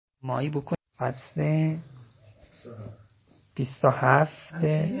مایی بکن فصل 27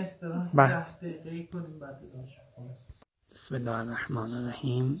 بسم الله الرحمن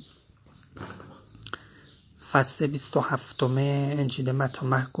الرحیم. فصل 27 انجیل متی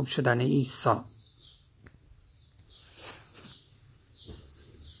محکوم شدن عیسی.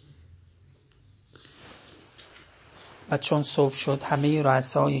 و چون صبح شد همه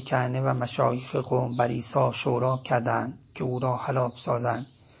رؤسای کهنه و مشایخ قوم بر عیسی شورا کردند که او را هلاک سازند.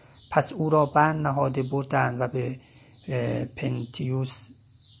 پس او را بند نهاده بردند و به پنتیوس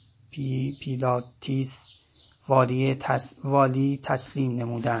پیلاتیس والی تسلیم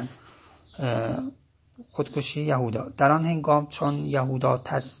نمودند. خودکشی یهودا. در آن هنگام چون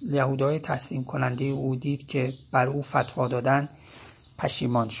یهودای تسلیم کننده او دید که بر او فتوا دادند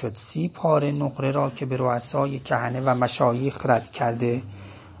پشیمان شد. 30 پاره نقره را که به رؤسای کهنه و مشایخ رد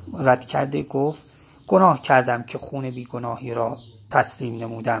کرده گفت گناه کردم که خون بیگناهی را تسلیم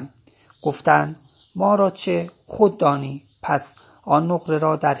نمودم. گفتند ما را چه، خود دانی. پس آن نقره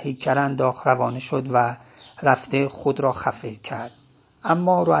را در هیکل انداخت، روانه شد و رفته خود را خفه کرد.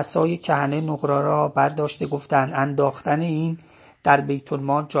 اما رؤسای کهنه نقره را برداشته گفتند انداختن این در بیت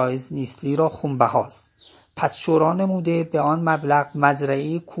المال جایز نیست، زیرا خونبهاست. پس شورا نموده به آن مبلغ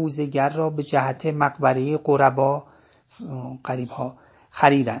مزرعه کوزه‌گر را به جهت مقبره غریب‌ها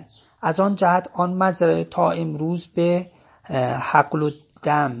خریدند. از آن جهت آن مزرعه تا امروز به حقل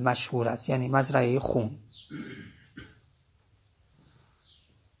الدم مشهور است، یعنی مزرعه خون.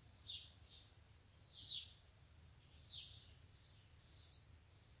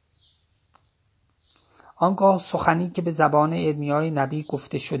 آنگاه سخنی که به زبان ارمیای نبی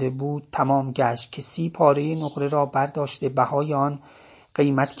گفته شده بود تمام گشت که 30 پاره نقره را برداشته بهای آن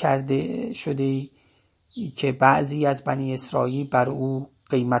قیمت کرده شده که بعضی از بنی اسرائیل بر او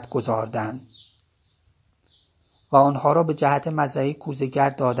قیمت گذاردند و آنها را به جهت مزرعه کوزه‌گر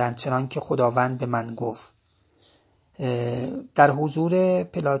دادند، چنان که خداوند به من گفت. در حضور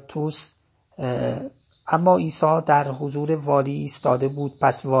پیلاتوس اما عیسی در حضور والی ایستاده بود.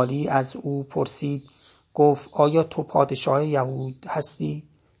 پس والی از او پرسید، گفت آیا تو پادشاه یهود هستی؟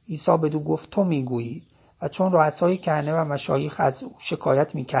 عیسی بدو گفت تو میگویی. و چون رؤسای کهنه و مشایخ از او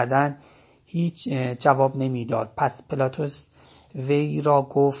شکایت میکردند هیچ جواب نمیداد. پس پیلاتوس وی را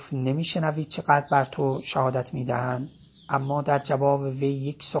گفت نمیشنوی چقدر بر تو شهادت میدهند؟ اما در جواب وی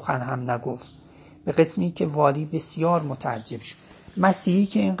یک سخن هم نگفت، به قسمی که والی بسیار متعجب شد. مسیحی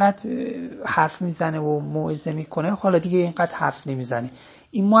که اینقدر حرف میزنه و موعظه میکنه حالا دیگه اینقدر حرف نمیزنه.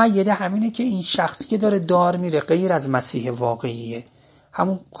 این مؤیده همینه که این شخصی که داره دار میره غیر از مسیح واقعیه.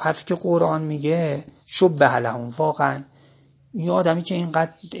 همون حرفی که قرآن میگه شبه لهم. واقعا این آدمی که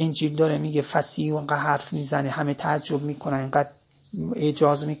اینقدر انجیل داره میگه فصیح و اینقدر حرف میزنه همه تعجب میکنن اینقدر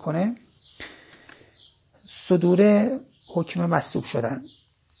اعجاز میکنه، صدور حکم مصلوب شدن.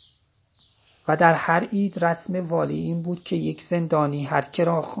 و در هر عید رسم والی این بود که یک زندانی هر که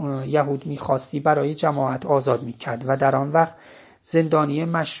را یهود میخواستی برای جماعت آزاد میکرد و در آن وقت زندانی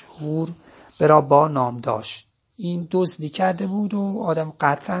مشهور برابا نام داشت. این دزدی کرده بود و آدم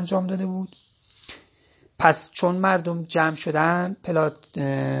قتل انجام داده بود. پس چون مردم جمع شدن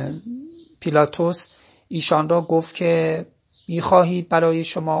پیلاتوس ایشان را گفت که میخواهید برای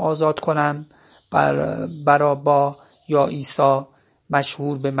شما آزاد کنم برابا یا عیسی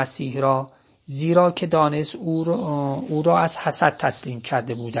مشهور به مسیح را؟ زیرا که دانست او را از حسد تسلیم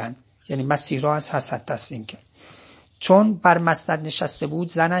کرده بودند، یعنی مسیح را از حسد تسلیم کرد. چون بر مسند نشسته بود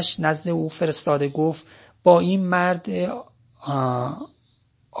زنش نزد او فرستاده گفت با این مرد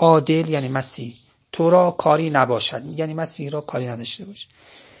عادل، یعنی مسیح، تو را کاری نباشد، یعنی مسیح را کاری نداشته باش،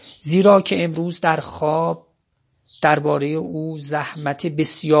 زیرا که امروز در خواب درباره او زحمت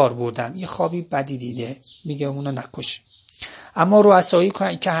بسیار بردم. یه خوابی بدی دیده، میگه اونو نکش. اما رؤسای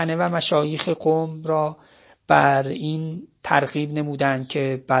کهنه و مشایخ قوم را بر این ترغیب نمودند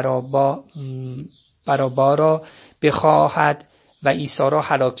که برابا را بخواهد و عیسی را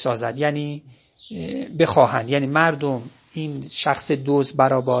هلاک سازد. یعنی بخواهند، یعنی مردم این شخص دزد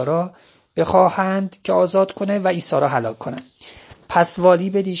برابا را بخواهند که آزاد کنه و عیسی را هلاک کنند. پس والی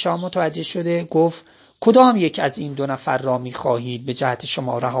به دیشان متوجه شده گفت کدام یک از این 2 نفر را می‌خواهید به جهت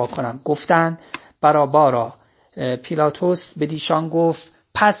شما رها کنم؟ گفتند برابا را. پیلاتوس به دیشان گفت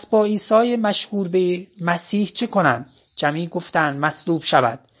پس با عیسی مشهور به مسیح چه کنم؟ جمعی گفتند مصلوب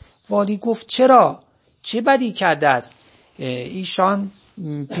شود. والی گفت چرا؟ چه بدی کرده است؟ ایشان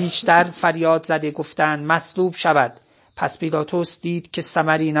پیشتر فریاد زده گفتند مصلوب شود. پس پیلاتوس دید که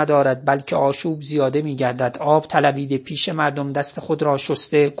ثمری ندارد بلکه آشوب زیاده می‌گردد. آب طلبیده پیش مردم دست خود را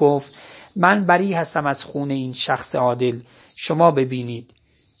شسته گفت من بری هستم از خون این شخص عادل، شما ببینید.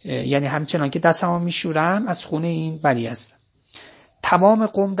 یعنی همچنان که دستمو میشورم از خون این بری هستم. تمام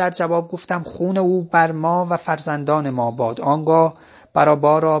قوم در جواب گفتم خون او بر ما و فرزندان ما باد. آنگاه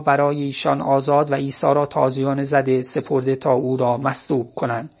بارابا را برای ایشان آزاد و عیسی را تازیان زده سپرده تا او را مصلوب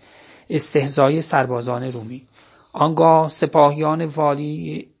کنند. استهزای سربازان رومی. آنگاه سپاهیان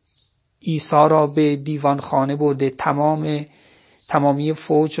والی عیسی را به دیوان خانه برده تمامی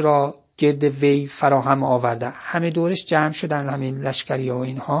فوج را گرد وی فراهم آورده. همه دورش جمع شدن، همه لشکری ها و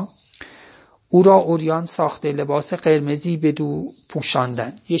اینها. او را عریان ساخته، لباس قرمزی بدو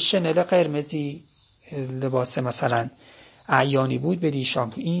پوشاندن. یه شنل قرمزی، لباس مثلا اعیانی بود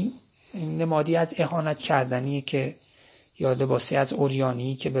بدیشان. این نمادی از اهانت کردنیه که، یا لباسی از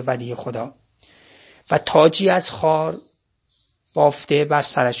عریانی که به ولی خدا. و تاجی از خار بافته بر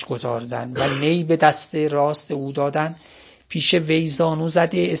سرش گذاردن و نی به دست راست او دادن. پیش وی زانو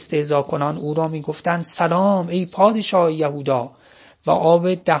زده استهزا کنان او را می گفتند سلام ای پادشاه یهودا، و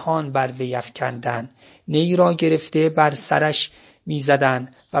آب دهان بر وی افکندن. نی را گرفته بر سرش می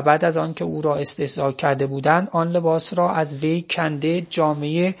زدن و بعد از آن که او را استهزا کرده بودند آن لباس را از وی کنده،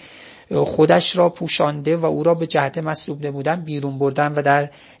 جامعه خودش را پوشانده و او را به جهت مصلوب نمودن بیرون بردن و در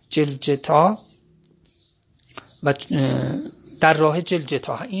جلجتا و در راه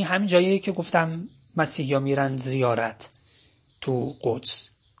جلجتا. این همین جاییه که گفتم مسیحا میرن زیارت تو قدس،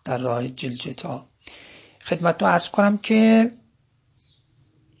 در راه جلجتا. خدمتتون عرض کنم که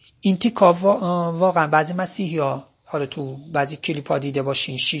این تیکا واقعا بعضی مسیحا، حالا تو بعضی کلیپا دیده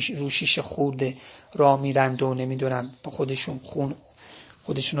باشین، رو شیشه خورده راه میرند و نمیدونم با خودشون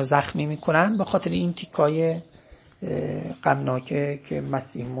رو زخمی میکنن به خاطر این تیکای غمناکه که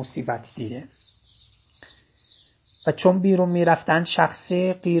مسیح مصیبت دیده. و چون بیرون میرفتند شخص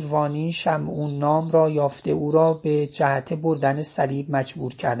قیروانی شمعون نام را یافته او را به جهت بردن صلیب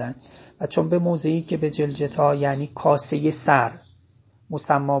مجبور کردند. و چون به موضعی که به جلجتا یعنی کاسه سر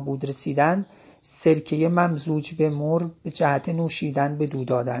مسما بود رسیدند، سرکه ممزوج به مر به جهت نوشیدن بدو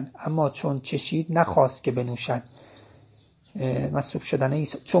دادند. اما چون چشید نخواست که بنوشد. مصلوب شدن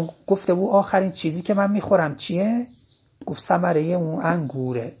عیسی. چون گفته او آخرین چیزی که من میخورم چیه؟ گفت ثمره اون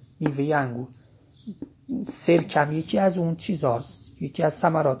انگوره، میوه انگور. سرکم یکی از اون چیزاست، یکی از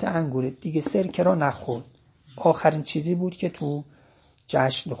ثمرات انگوره دیگه. سرکه را نخورد، آخرین چیزی بود که تو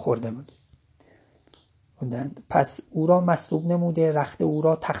جشن خورده بود. پس او را مصلوب نموده، رخت او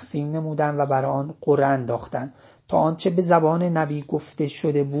را تقسیم نمودن و بر آن قرعه انداختند تا آنچه به زبان نبی گفته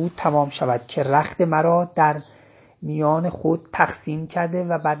شده بود تمام شود که رخت مرا در میان خود تقسیم کرده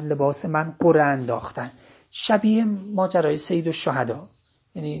و بر لباس من قرعه انداختند. شبیه ماجرای سید الشهدا،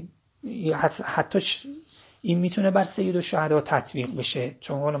 یعنی حتی این میتونه بر سید الشهدا تطبیق بشه،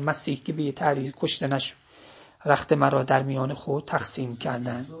 چون حالا مسیح که به یه تعبیر کشته نشد، رخت مرا در میان خود تقسیم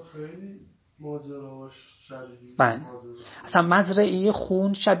کردن. ماجراش شبیه بله. اصلا مزرعه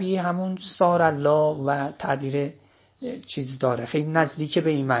خون شبیه همون سار الله و تعبیر چیز داره، خیلی نزدیک به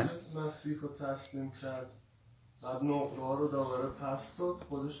این من. مسیح رو تسلیم کرد، بعد نقره رو دوباره پس داد،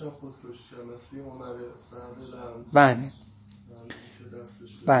 خودش هم خودکشی. مسیح اومده سرد لحم. بله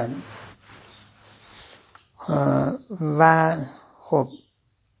بله. و خب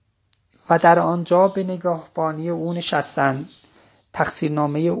و در آنجا به نگهبانی او نشستند،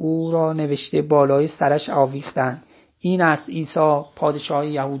 تقصیرنامه او را نوشته بالای سرش آویختند. این است عیسی پادشاه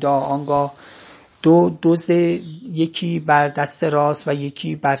یهودا. آنگاه دو دزد، یکی بر دست راست و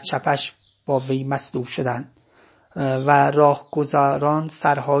یکی بر چپش، با وی مصلوب شدند. و راهگذاران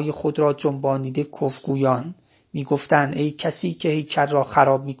سرهای خود را جنبانیده کفگویان میگفتند ای کسی که هیکل را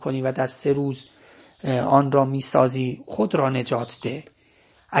خراب میکنی و در 3 روز آن را میسازی، خود را نجات ده.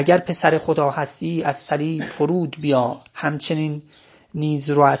 اگر پسر خدا هستی از صلیب فرود بیا. همچنین نیز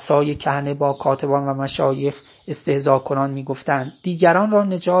رؤسای کهنه با کاتبان و مشایخ استهزا کنان میگفتند دیگران را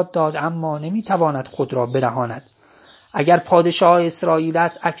نجات داد اما نمیتواند خود را برهاند. اگر پادشاه اسرائیل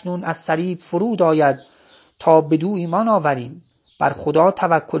است اکنون از صلیب فرود آید تا بدو ایمان آوریم. بر خدا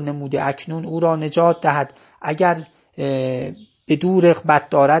توکل نموده اکنون او را نجات دهد اگر بدو رغبت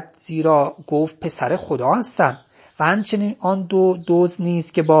دارد، زیرا گفت پسر خدا هستم. و همچنین آن 2 دزد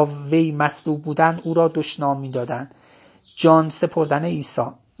نیز که با وی مصلوب بودند او را دشنام میدادند. جان سپردن عیسی،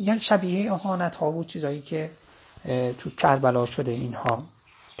 یعنی شبیه اهانت ها و چیزایی که تو کربلا شده، اینها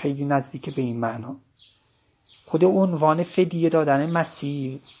خیلی نزدیک به این معنا. خود عنوان فدیه دادن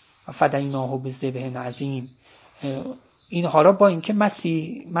مسیح و فدیناه بذبح عظیم، اینها را با اینکه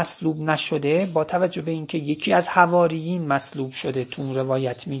مسیح مصلوب نشده، با توجه به اینکه یکی از حواریین مصلوب شده، تو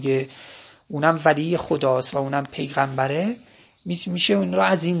روایت میگه اونم ولی خداست و اونم پیغمبره، میشه اون را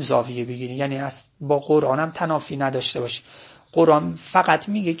از این زاویه بگیری، یعنی با قرآن هم تنافی نداشته باشه. قرآن فقط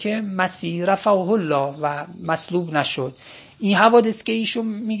میگه که مسیح رفعه الله و مصلوب نشد. این حوادث که ایشون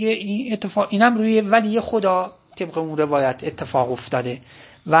میگه این اتفاق، اینم روی ولی خدا طبق اون روایت اتفاق افتاده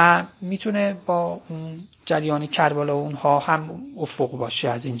و میتونه با اون جریان کربلا و اونها هم افق باشه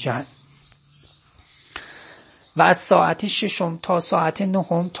از این جهت. و از ساعت 6 تا ساعت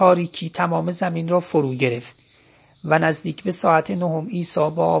 9 تاریکی تمام زمین را فرو گرفت و نزدیک به ساعت 9 عیسی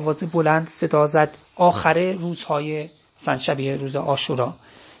با آواز بلند صدا زد، آخر روزهای مثلا شبیه روز عاشورا،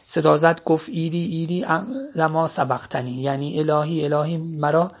 صدا زد گفت ایدی ایدی لما سبقتنی، یعنی الهی الهی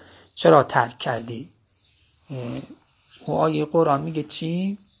مرا چرا ترک کردی. و آیه قرآن میگه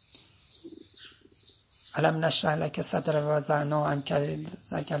چی؟ الم نشرح لک صدرک و وضعنا عنک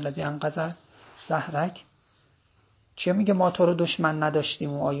ذکرک الذی انقض ظهرک. چی میگه ما تو رو دشمن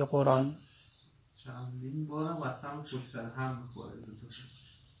نداشتیم؟ و آیه قرآن چندین بارم قسم پشت سر هم میخوره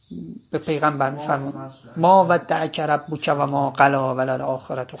به پیغمبر میفرماد ما ودعک ربک و ما قلی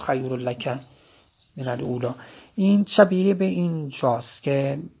وللآخرة خیر لک من الاولی. این شبیه به این جاست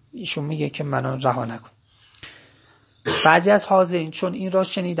که ایشون میگه که منو رها نکن. بعضی از حاضرین چون این را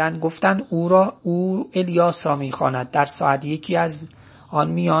شنیدن گفتند او الیاس را میخواند. در ساعت یکی از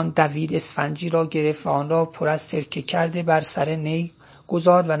آن میان دوید اسفنجی را گرفت و آن را پر از سرکه کرده بر سر نی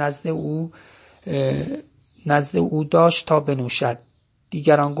گذارد و نزد او داشت تا بنوشد.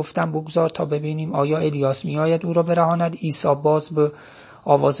 دیگران گفتند بگذار تا ببینیم آیا الیاس میآید او را برهاند. عیسی باز به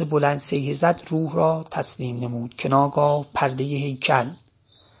آواز بلند صیحه زد، روح را تسلیم نمود که ناگاه پرده هیکل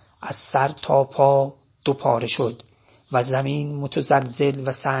از سر تا پا دو پاره شد و زمین متزلزل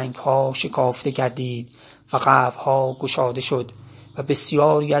و سنگ‌ها شکافته گردید و قبرها گشاده شد و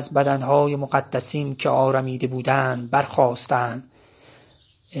بسیاری از بدنهای مقدسین که آرمیده بودند برخاستند.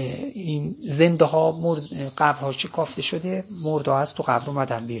 این زنده ها قبرها شکافته شده، مرده از تو قبر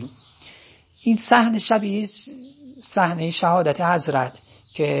اومدن بیرون. این صحنه شبیه صحنه شهادت حضرت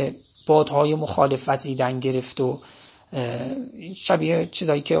که بادهای مخالف وزیدن گرفت و شبیه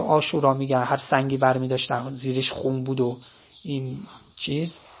چیزایی که عاشورا میگن هر سنگی برمی داشتن زیرش خون بود و این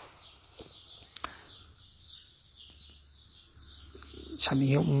چیز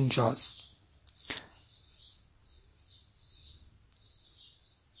شبیه اونجاست.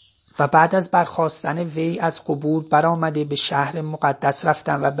 و بعد از برخاستن وی از قبور برآمده به شهر مقدس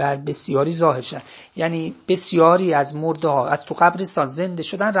رفتن و بر بسیاری ظاهر شدن، یعنی بسیاری از مرده ها از تو قبرستان زنده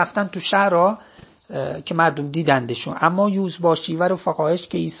شدن رفتن تو شهر را که مردم دیدندشون. اما یوزباشی و رفقایش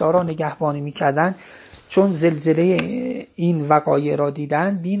که عیسی را نگهبانی میکردن چون زلزله این وقایع را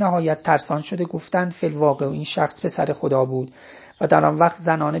دیدند بی نهایت ترسان شده گفتند فی الواقع این شخص پسر خدا بود. و در آن وقت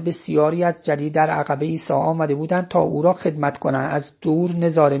زنان بسیاری از جدید در عقب عیسی آمده بودند تا او را خدمت کنند، از دور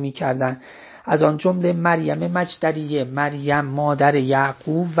نظاره می‌کردند. از آن جمله مریم مجدلیه، مریم مادر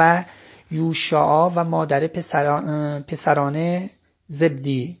یعقوب و یوشع و مادر پسران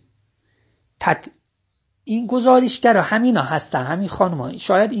زبدی. این گزارشگرا همینا هستن، همین خانم‌ها.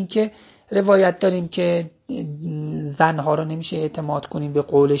 شاید این که روایت داریم که زنها رو نمیشه اعتماد کنیم به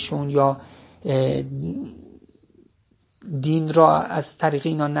قولشون یا دین را از طریق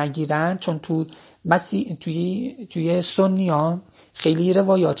اینا نگیرن، چون توی سنیان خیلی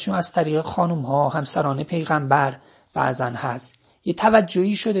روایاتشون از طریق خانم‌ها همسران پیغمبر بعضن هست. یه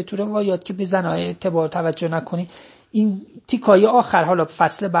توجهی شده تو روایات که به زنها اعتبار توجه نکنی. این تیکای آخر حالا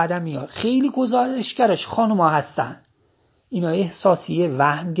فصل بعدم میاد خیلی گزارشگرش خانم‌ها هستن، اینا احساسیه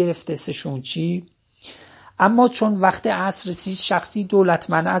وهم گرفته سشون چی. اما چون وقت عصر رسید شخصی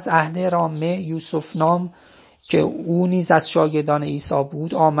دولتمند از اهل رامه یوسف نام که او نیز از شاگردان عیسی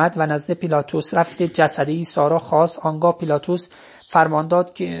بود آمد و نزد پیلاطس رفت جسد عیسی را خواست. آنگاه پیلاطس فرمان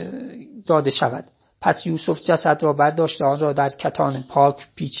داد که داده شود. پس یوسف جسد را برداشت، آن را در کتان پاک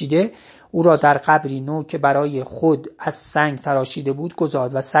پیچیده او را در قبری نو که برای خود از سنگ تراشیده بود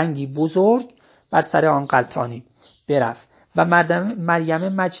گذارد و سنگی بزرگ بر سر آن غلطانید. برفت و مریم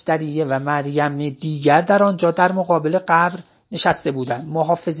مجدلیه و مریم دیگر در آنجا در مقابل قبر نشسته بودند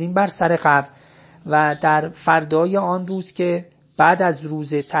محافظین بر سر قبر. و در فردای آن روز که بعد از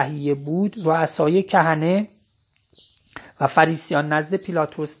روز تهیه بود رؤسای کهنه و فریسیان نزد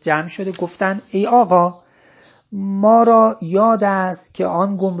پیلاطس جمع شده گفتند ای آقا، ما را یاد است که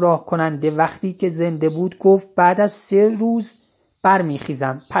آن گمراه کننده وقتی که زنده بود گفت بعد از 3 روز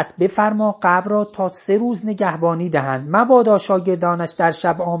برمیخیزم. پس بفرما قبر را تا 3 روز نگهبانی دهند، مبادا شاگردانش در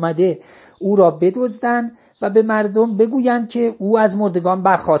شب آمده او را بدزدند و به مردم بگویند که او از مردگان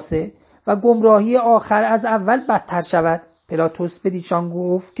برخاسته و گمراهی آخر از اول بدتر شود. پیلاطس بدیشان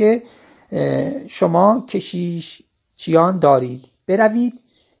گفت که شما کشیشیان دارید، بروید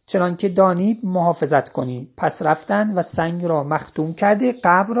چنان که دانید محافظت کنید. پس رفتند و سنگ را مختوم کرده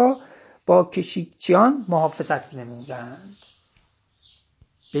قبر را با کشیشیان محافظت نمودند.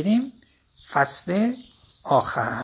 بریم فصل آخر.